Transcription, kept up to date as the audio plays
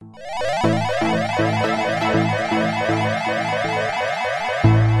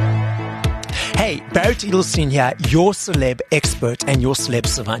Gerrit Edelstein here, your celeb expert and your celeb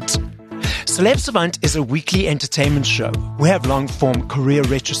savant. Celeb Savant is a weekly entertainment show. We have long-form career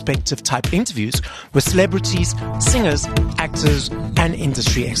retrospective type interviews with celebrities, singers, actors, and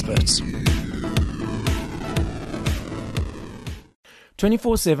industry experts.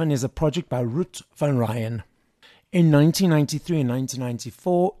 24/7 is a project by Ruth van Rijn. In 1993 and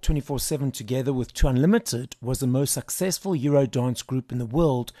 1994, 24/7 together with 2 Unlimited was the most successful Eurodance group in the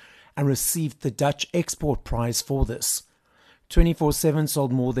world and received the Dutch Export Prize for this. 24/7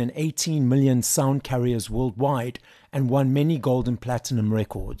 sold more than 18 million sound carriers worldwide and won many gold and platinum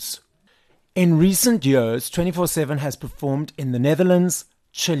records. In recent years, 24/7 has performed in the Netherlands,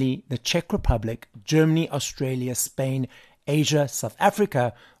 Chile, the Czech Republic, Germany, Australia, Spain, Asia, South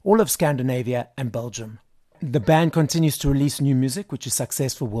Africa, all of Scandinavia, and Belgium. The band continues to release new music, which is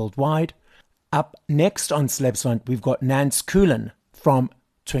successful worldwide. Up next on Celeb Savant, we've got Nance Coolen from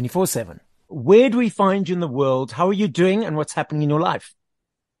 24/7. Where do we find you in the world? How are you doing and what's happening in your life?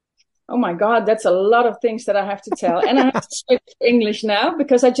 Oh my God, that's a lot of things that I have to tell. And I have to switch to English now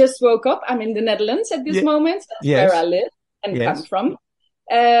because I just woke up. I'm in the Netherlands at this moment. That's where I live and come from.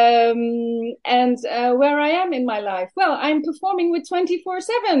 And where I am in my life. Well, I'm performing with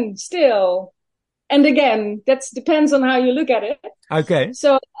 24/7 still. And again, that depends on how you look at it. Okay.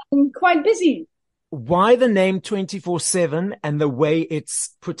 So I'm quite busy. Why the name 24/7 and the way it's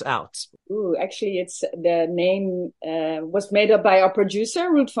put out? Actually, it's the name was made up by our producer,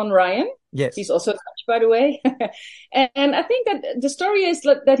 Ruth van Rijn. Yes. He's also Dutch, by the way. And I think that the story is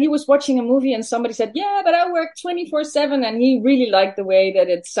that he was watching a movie and somebody said, yeah, but I work 24/7. And he really liked the way that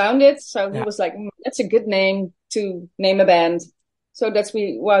it sounded. So he was like, that's a good name to name a band. So that's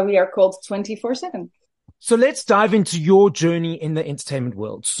why we are called 24/7. So let's dive into your journey in the entertainment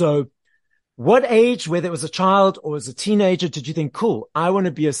world. So what age, whether it was a child or as a teenager, did you think, cool, I want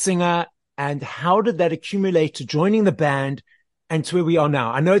to be a singer? And how did that accumulate to joining the band and to where we are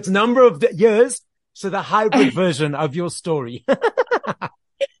now? I know it's a number of years, so the hybrid version of your story.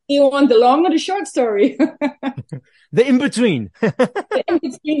 You want the long or the short story? The in-between. The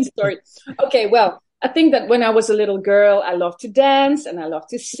in-between story. Okay, well, I think that when I was a little girl, I loved to dance and I loved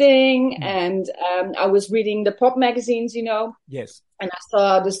to sing. And I was reading the pop magazines, you know. Yes. And I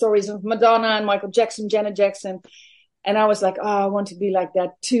saw the stories of Madonna and Michael Jackson, Janet Jackson. And I was like, I want to be like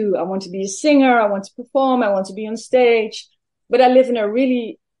that too. I want to be a singer. I want to perform. I want to be on stage. But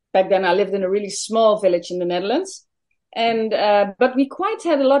back then I lived in a really small village in the Netherlands. And, but we quite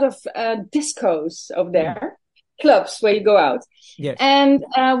had a lot of discos over there. Clubs where you go out. Yes. And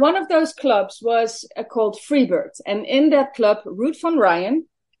one of those clubs was called Freebird. And in that club, Ruth van Rijn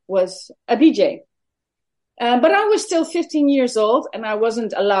was a DJ. But I was still 15 years old and I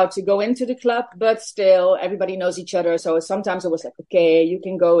wasn't allowed to go into the club, but still everybody knows each other. So sometimes I was like, okay, you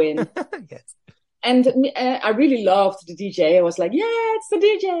can go in. Yes. And I really loved the DJ. I was like, yeah, it's the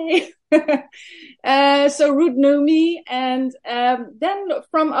DJ. So Ruth knew me. And then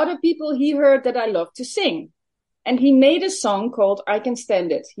from other people, he heard that I loved to sing. And he made a song called I Can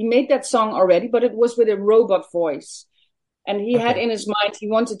Stand It. He made that song already, but it was with a robot voice. And he had in his mind, he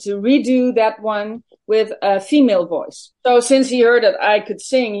wanted to redo that one with a female voice. So since he heard that I could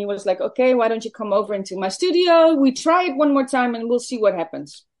sing, he was like, okay, why don't you come over into my studio? We try it one more time and we'll see what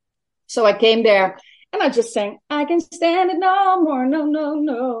happens. So I came there and I just sang, I can stand it no more, no, no,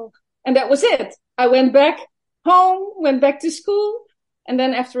 no. And that was it. I went back home, went back to school. And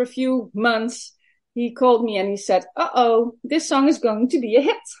then after a few months, he called me and he said, this song is going to be a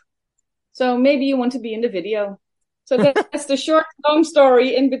hit. So maybe you want to be in the video. So that's the short, long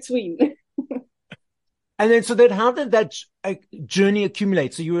story in between. And then, how did that journey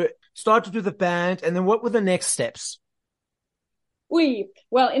accumulate? So you started with the band, and then what were the next steps?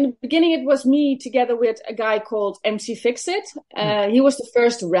 Well, in the beginning, it was me together with a guy called MC Fixit. He was the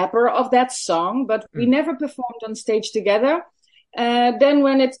first rapper of that song, but we never performed on stage together. Then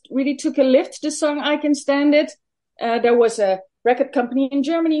when it really took a lift, the song I Can Stand It, there was a record company in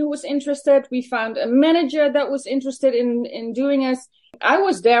Germany who was interested. We found a manager that was interested in doing us. I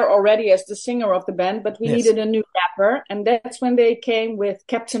was there already as the singer of the band, but we needed a new rapper. And that's when they came with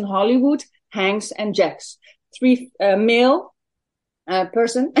Captain Hollywood, Hanks, and Jax. 3 male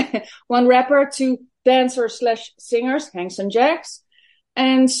person, 1 rapper, 2 dancers/singers, Hanks and Jax.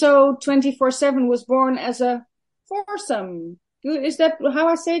 And so 24/7 was born as a foursome. Is that how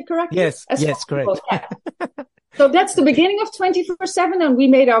I say it correctly? Yes, correct. Yeah. So that's the beginning of 24/7, and we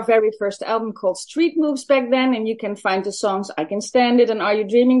made our very first album called Street Moves back then, and you can find the songs I Can Stand It and Are You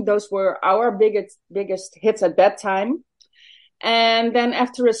Dreaming? Those were our biggest hits at that time. And then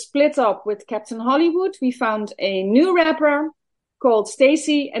after a split up with Captain Hollywood, we found a new rapper called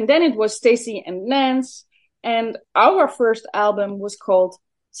Stacy, and then it was Stacy and Nance. And our first album was called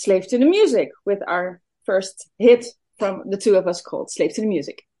Slave to the Music, with our first hit from the two of us called Slave to the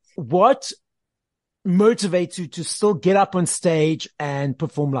Music. What motivates you to still get up on stage and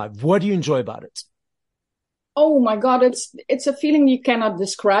perform live? What do you enjoy about it? Oh my God, it's a feeling you cannot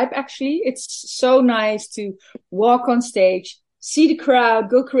describe, actually. It's so nice to walk on stage, see the crowd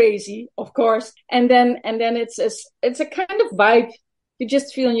go crazy, of course. And then it's a kind of vibe you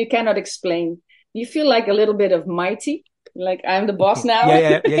just feel and you cannot explain. You feel like a little bit of mighty, like I'm the boss now.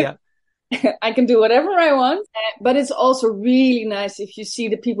 Yeah. I can do whatever I want. But it's also really nice if you see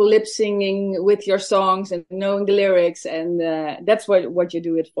the people lip singing with your songs and knowing the lyrics. And that's what you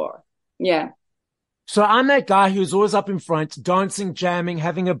do it for. Yeah. So I'm that guy who's always up in front, dancing, jamming,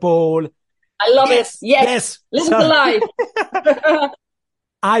 having a ball. I love it. Yes. Listen to live.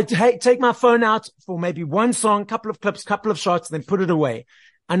 I take my phone out for maybe one song, couple of clips, couple of shots, then put it away.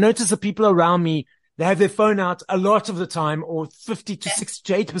 I notice the people around me, they have their phone out a lot of the time, or 50 to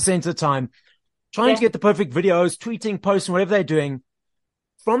 60 to 80% of the time, trying to get the perfect videos, tweeting, posting, whatever they're doing.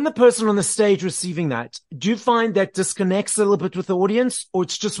 From the person on the stage receiving that, do you find that disconnects a little bit with the audience, or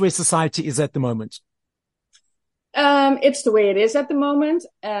it's just where society is at the moment? It's the way it is at the moment.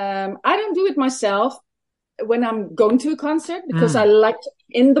 I don't do it myself when I'm going to a concert, because I like to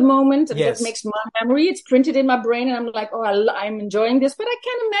be in the moment, and that makes my memory. It's printed in my brain, and I'm like, oh, I'm enjoying this. But I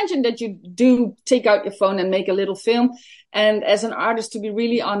can imagine that you do take out your phone and make a little film. And as an artist, to be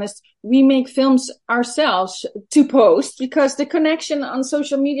really honest, we make films ourselves to post, because the connection on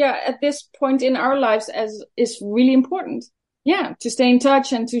social media at this point in our lives is really important. Yeah, to stay in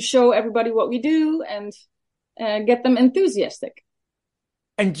touch and to show everybody what we do and get them enthusiastic.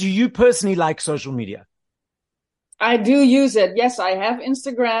 And do you personally like social media? I do use it. Yes, I have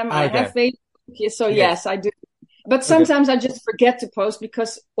Instagram. I have Facebook. So yes, I do. But sometimes I just forget to post,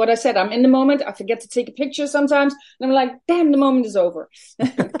 because what I said, I'm in the moment. I forget to take a picture sometimes. And I'm like, damn, the moment is over.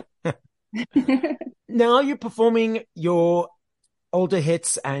 Now you're performing your older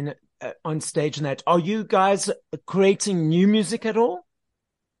hits and on stage and that. Are you guys creating new music at all?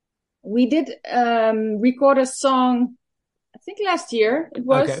 We did record a song, I think last year it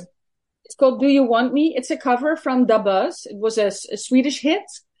was. Okay. It's called Do You Want Me? It's a cover from Da Buzz. It was a Swedish hit.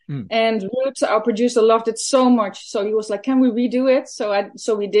 And Ruud, our producer, loved it so much. So he was like, can we redo it?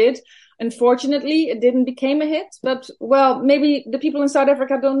 So we did. Unfortunately, it didn't become a hit. But, well, maybe the people in South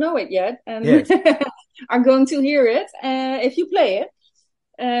Africa don't know it yet and are going to hear it if you play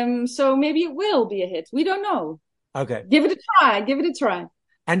it. So maybe it will be a hit. We don't know. Okay. Give it a try.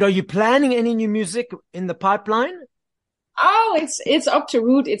 And are you planning any new music in the pipeline? Oh, it's up to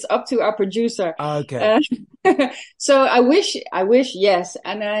Ruud. It's up to our producer. Okay. So I wish, yes.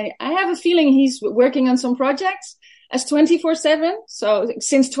 And I have a feeling he's working on some projects as 24/7. So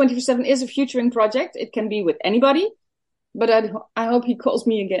since 24/7 is a featuring project, it can be with anybody. But I hope he calls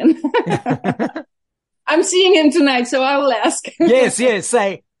me again. I'm seeing him tonight, so I will ask. Yes.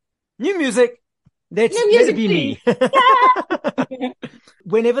 Say, new music. Let it be me. Yeah.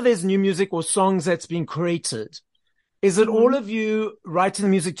 Whenever there's new music or songs that's being created, is it all of you writing the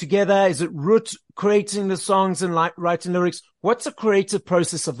music together? Is it Ruud creating the songs and writing lyrics? What's the creative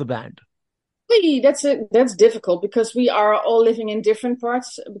process of the band? That's difficult, because we are all living in different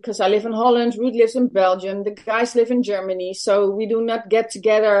parts. Because I live in Holland, Ruud lives in Belgium, the guys live in Germany, so we do not get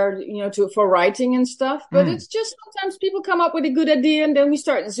together, for writing and stuff. But it's just sometimes people come up with a good idea, and then we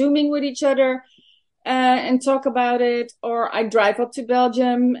start Zooming with each other and talk about it. Or I drive up to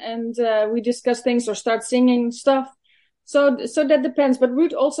Belgium and we discuss things or start singing stuff. So that depends. But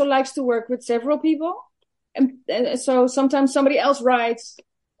Ruud also likes to work with several people. And so sometimes somebody else writes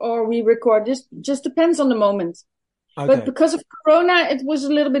or we record. This just depends on the moment. Okay. But because of Corona, it was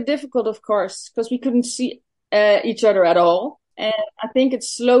a little bit difficult, of course, because we couldn't see each other at all. And I think it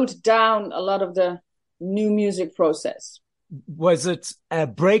slowed down a lot of the new music process. Was it a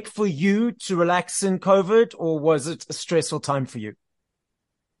break for you to relax in COVID, or was it a stressful time for you?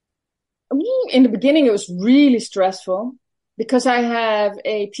 In the beginning, it was really stressful, because I have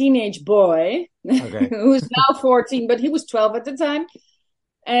a teenage boy who's now 14, but he was 12 at the time.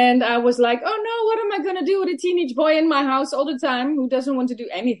 And I was like, oh no, what am I going to do with a teenage boy in my house all the time who doesn't want to do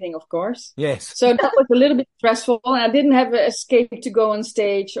anything, of course. Yes. So that was a little bit stressful. And I didn't have an escape to go on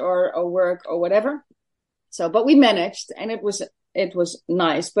stage or work or whatever. So, but we managed, and it was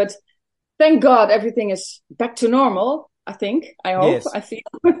nice. But thank God everything is back to normal, I think. I hope, yes. I feel.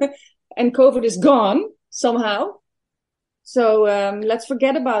 And COVID is gone somehow. So let's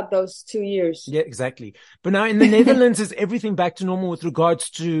forget about those 2 years. Yeah, exactly. But now in the Netherlands, is everything back to normal with regards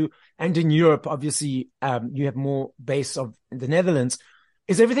to, and in Europe, obviously, you have more base of the Netherlands.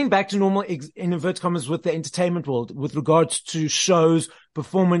 Is everything back to normal, in inverted commas, with the entertainment world with regards to shows,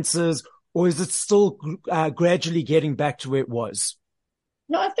 performances, or is it still gradually getting back to where it was?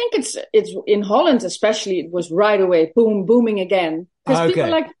 No, I think it's in Holland especially. It was right away, booming again, because people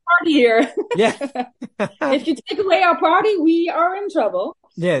like to party here. Yeah. If you take away our party, we are in trouble.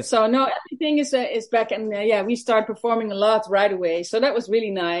 Yes. So no, everything is back, and we start performing a lot right away. So that was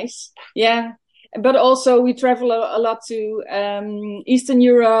really nice. Yeah, but also we travel a lot to Eastern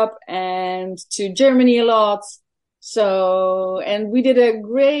Europe and to Germany a lot. So, and we did a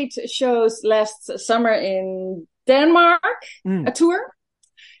great shows last summer in Denmark, a tour.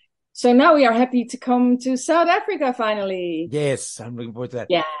 So now we are happy to come to South Africa finally. Yes, I'm looking forward to that.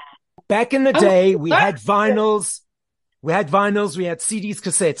 Yeah. Back in the day, we had vinyls. We had CDs,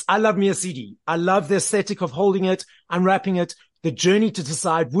 cassettes. I love me a CD. I love the aesthetic of holding it, unwrapping it, the journey to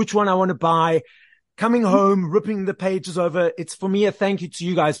decide which one I want to buy, coming home, ripping the pages over. It's for me a thank you to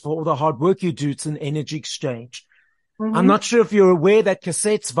you guys for all the hard work you do. It's an energy exchange. Mm-hmm. I'm not sure if you're aware that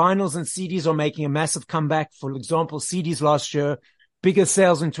cassettes, vinyls, and CDs are making a massive comeback. For example, CDs last year, biggest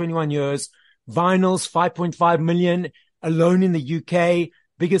sales in 21 years. Vinyls, 5.5 million alone in the UK,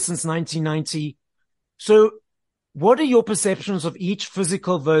 biggest since 1990. So what are your perceptions of each,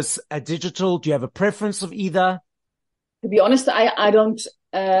 physical versus digital? Do you have a preference of either? To be honest, I don't,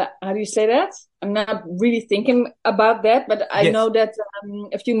 how do you say that? I'm not really thinking about that, but I know that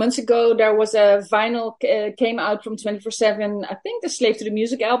a few months ago, there was a vinyl came out from 24/7, I think the Slave to the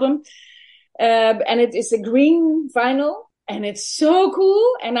Music album. And it is a green vinyl. And it's so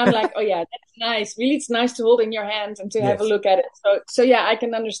cool. And I'm like, oh yeah, that's nice. Really, it's nice to hold in your hand and to have a look at it. So yeah, I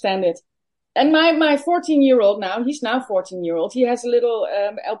can understand it. And my 14-year-old now, he's now 14-year-old. He has a little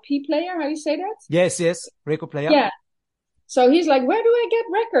LP player. How do you say that? Yes. Record player. Yeah. So he's like, where do I get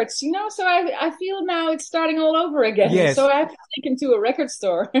records? So I feel now it's starting all over again. Yes. So I have to take him to a record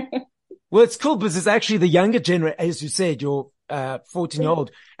store. Well, it's cool because it's actually the younger generation, as you said, you're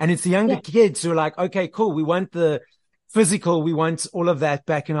 14-year-old. And it's the younger kids who are like, okay, cool. We want the physical, we want all of that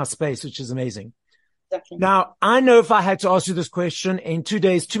back in our space, which is amazing. Definitely. Now, I know if I had to ask you this question in 2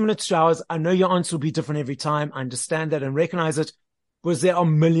 days, 2 minutes, 2 hours, I know your answer will be different every time. I understand that and recognize it, because there are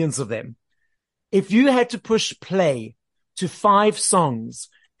millions of them. If you had to push play to 5 songs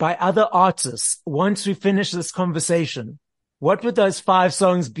by other artists once we finish this conversation, what would those 5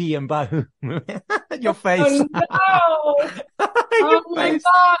 songs be and by who? Your face. Oh, no. Oh my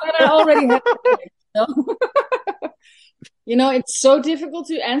God. And I already have it's so difficult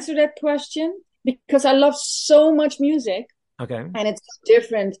to answer that question because I love so much music. Okay. And it's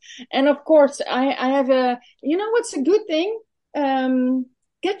different. And of course, I have what's a good thing?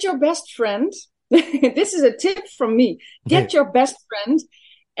 Get your best friend. This is a tip from me. Get your best friend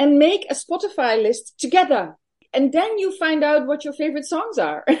and make a Spotify list together. And then you find out what your favorite songs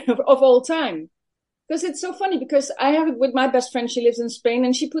are of all time. Because it's so funny because I have it with my best friend. She lives in Spain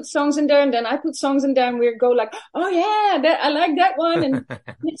and she puts songs in there and then I put songs in there and we go like, oh yeah, I like that one. And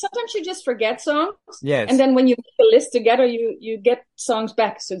sometimes you just forget songs. Yes. And then when you make a list together, you get songs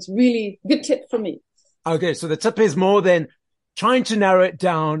back. So it's really good tip for me. Okay. So the tip is more than trying to narrow it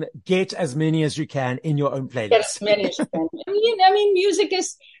down. Get as many as you can in your own playlist. Get as many as you can. I mean, music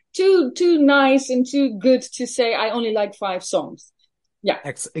is too nice and too good to say I only like 5 songs. Yeah,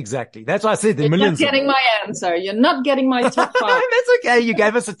 exactly. That's why I said the You're millions. You're not getting my answer. You're not getting my top 5. That's okay. You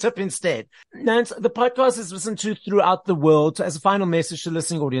gave us a tip instead. Nance, the podcast is listened to throughout the world. So as a final message to the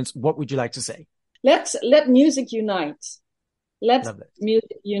listening audience, what would you like to say? Let music unite. Let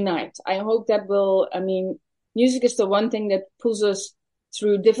music unite. I hope that will, music is the one thing that pulls us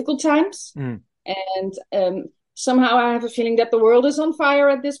through difficult times. And somehow I have a feeling that the world is on fire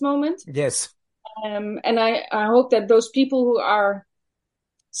at this moment. Yes. And I hope that those people who are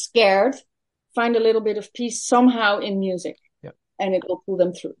scared find a little bit of peace somehow in music, and it will pull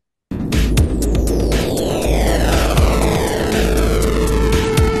them through.